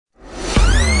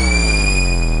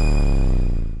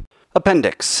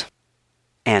Appendix.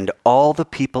 And all the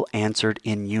people answered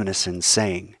in unison,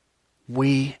 saying,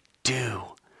 "We do."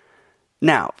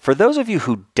 Now, for those of you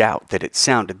who doubt that it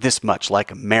sounded this much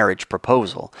like a marriage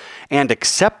proposal and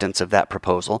acceptance of that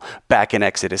proposal back in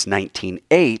Exodus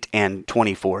 19:8 and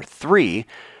 24:3,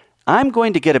 I'm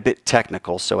going to get a bit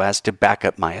technical so as to back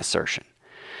up my assertion.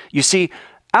 You see,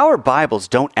 our Bibles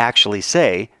don't actually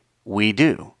say, "we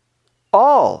do."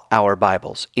 All our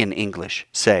Bibles in English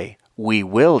say, "we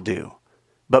will do."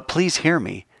 But please hear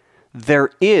me,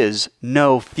 there is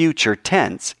no future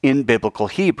tense in biblical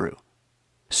Hebrew.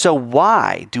 So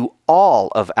why do all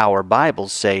of our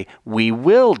Bibles say, "we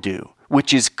will do,"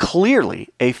 which is clearly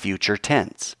a future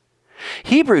tense?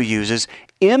 Hebrew uses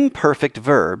imperfect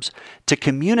verbs to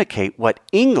communicate what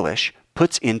English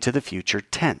puts into the future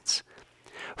tense.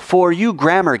 For you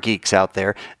grammar geeks out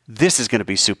there, this is going to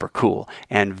be super cool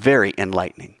and very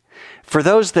enlightening. For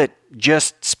those that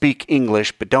just speak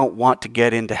English but don't want to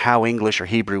get into how English or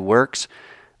Hebrew works,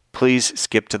 please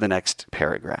skip to the next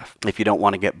paragraph if you don't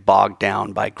want to get bogged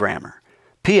down by grammar.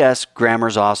 P.S.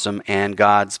 Grammar's awesome and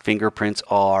God's fingerprints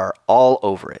are all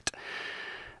over it.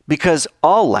 Because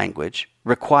all language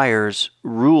requires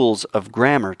rules of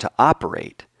grammar to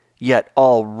operate, yet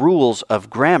all rules of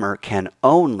grammar can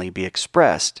only be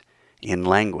expressed in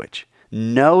language.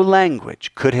 No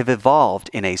language could have evolved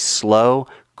in a slow,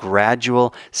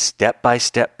 gradual,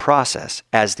 step-by-step process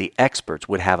as the experts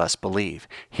would have us believe.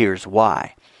 Here's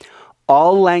why.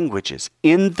 All languages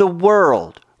in the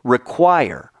world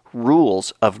require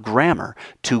rules of grammar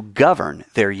to govern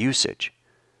their usage.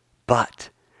 But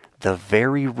the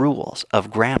very rules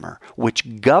of grammar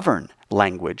which govern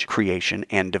language creation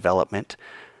and development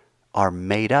are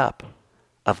made up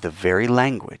of the very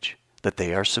language that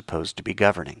they are supposed to be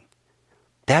governing.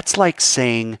 That's like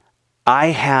saying, I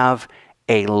have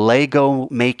a Lego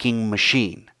making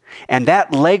machine. And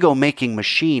that Lego making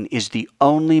machine is the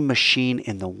only machine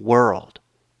in the world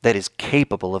that is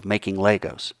capable of making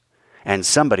Legos. And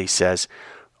somebody says,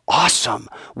 "Awesome!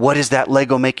 What is that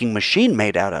Lego making machine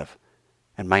made out of?"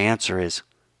 And my answer is,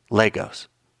 Legos.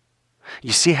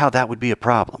 You see how that would be a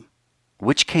problem?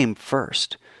 Which came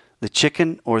first, the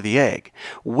chicken or the egg?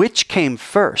 Which came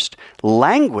first,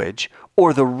 language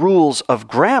or the rules of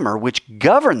grammar which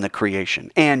govern the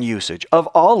creation and usage of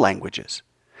all languages?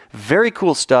 Very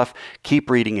cool stuff. Keep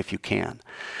reading if you can.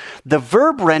 The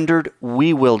verb rendered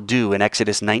 "we will do" in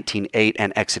Exodus 19:8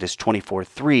 and Exodus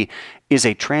 24:3 is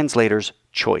a translator's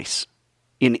choice.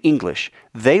 In English,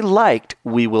 they liked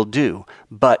 "we will do,"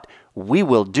 but "we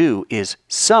will do" is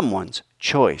someone's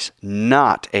choice,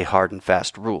 not a hard and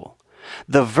fast rule.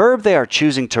 The verb they are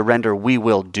choosing to render "we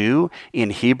will do"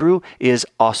 in Hebrew is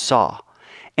asa,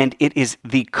 and it is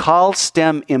the kal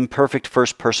stem imperfect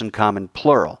first person common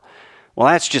plural. Well,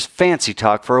 that's just fancy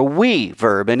talk for a "we"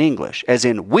 verb in English, as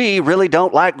in, we really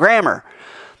don't like grammar.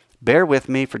 Bear with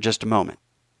me for just a moment.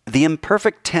 The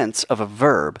imperfect tense of a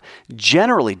verb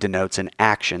generally denotes an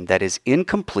action that is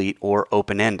incomplete or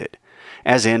open-ended,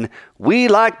 as in, we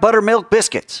like buttermilk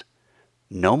biscuits.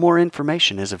 No more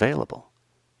information is available.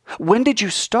 When did you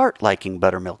start liking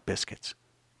buttermilk biscuits?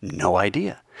 No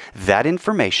idea. That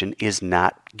information is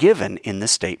not given in the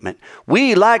statement,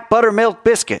 we like buttermilk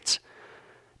biscuits.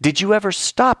 Did you ever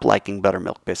stop liking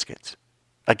buttermilk biscuits?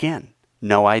 Again,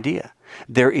 no idea.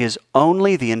 There is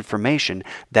only the information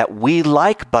that we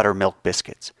like buttermilk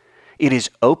biscuits. It is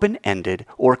open-ended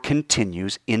or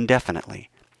continues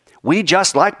indefinitely. We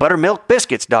just like buttermilk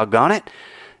biscuits, doggone it.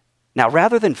 Now,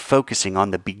 rather than focusing on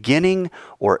the beginning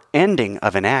or ending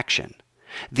of an action,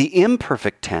 the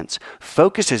imperfect tense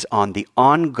focuses on the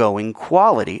ongoing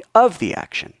quality of the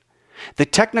action. The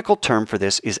technical term for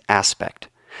this is aspect.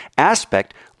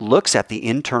 Aspect looks at the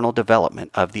internal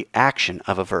development of the action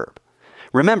of a verb.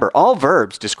 Remember, all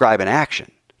verbs describe an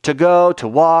action. To go, to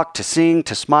walk, to sing,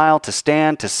 to smile, to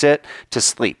stand, to sit, to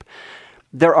sleep.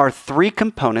 There are three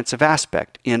components of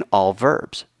aspect in all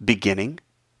verbs: beginning,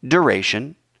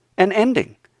 duration, and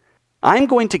ending. I'm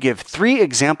going to give 3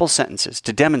 example sentences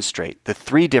to demonstrate the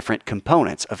 3 different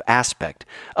components of aspect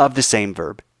of the same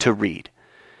verb, to read.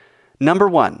 Number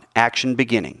 1, action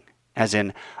beginning, as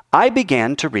in, I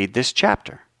began to read this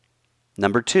chapter.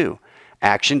 Number 2,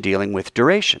 action dealing with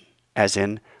duration, as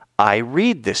in, I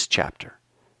read this chapter.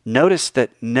 Notice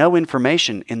that no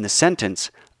information in the sentence,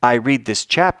 I read this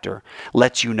chapter,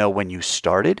 lets you know when you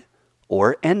started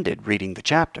or ended reading the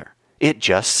chapter. It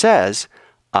just says,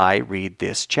 I read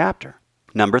this chapter.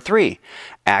 Number 3,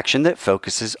 action that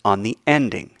focuses on the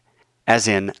ending, as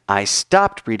in, I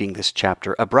stopped reading this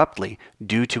chapter abruptly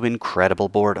due to incredible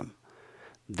boredom.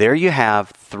 There you have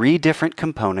 3 different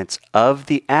components of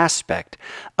the aspect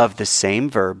of the same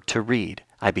verb to read.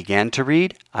 I began to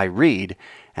read, I read,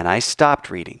 and I stopped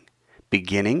reading.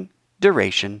 Beginning,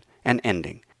 duration, and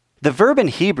ending. The verb in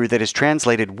Hebrew that is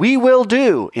translated "we will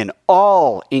do" in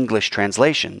all English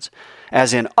translations,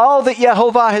 as in "all that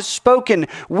Yehovah has spoken,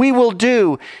 we will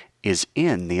do," is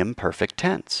in the imperfect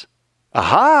tense.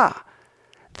 Aha!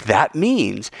 That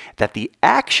means that the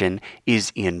action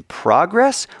is in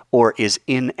progress or is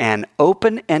in an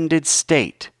open-ended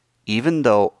state, even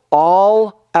though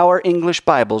all our English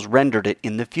Bibles rendered it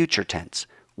in the future tense.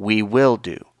 We will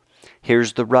do.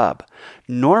 Here's the rub.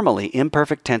 Normally,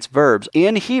 imperfect tense verbs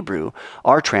in Hebrew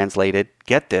are translated,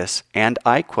 get this, and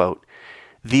I quote,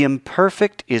 "The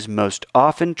imperfect is most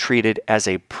often treated as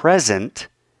a present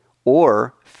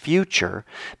or future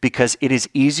because it is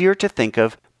easier to think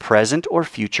of present or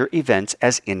future events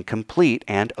as incomplete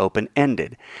and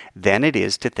open-ended than it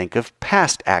is to think of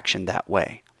past action that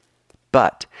way.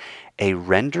 But a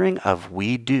rendering of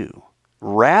we do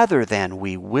rather than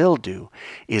we will do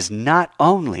is not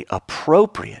only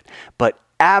appropriate, but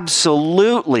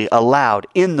absolutely allowed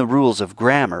in the rules of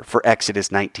grammar for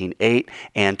Exodus 19:8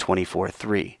 and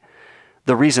 24:3.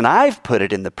 The reason I've put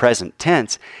it in the present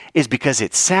tense is because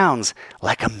it sounds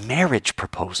like a marriage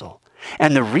proposal.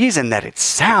 And the reason that it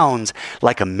sounds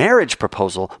like a marriage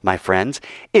proposal, my friends,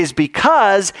 is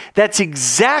because that's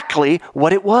exactly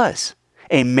what it was.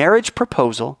 A marriage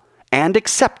proposal and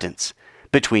acceptance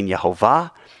between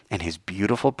Yehovah and his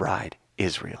beautiful bride,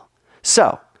 Israel.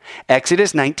 So,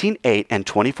 Exodus 19:8 and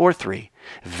 24:3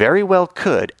 very well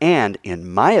could, and in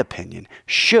my opinion,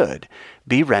 should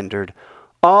be rendered,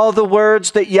 all the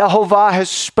words that Yehovah has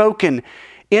spoken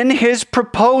in his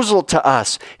proposal to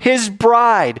us, his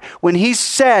bride, when he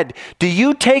said, "Do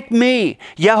you take me,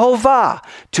 Yehovah,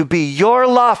 to be your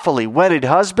lawfully wedded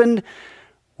husband?"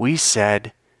 We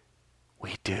said,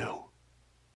 we do.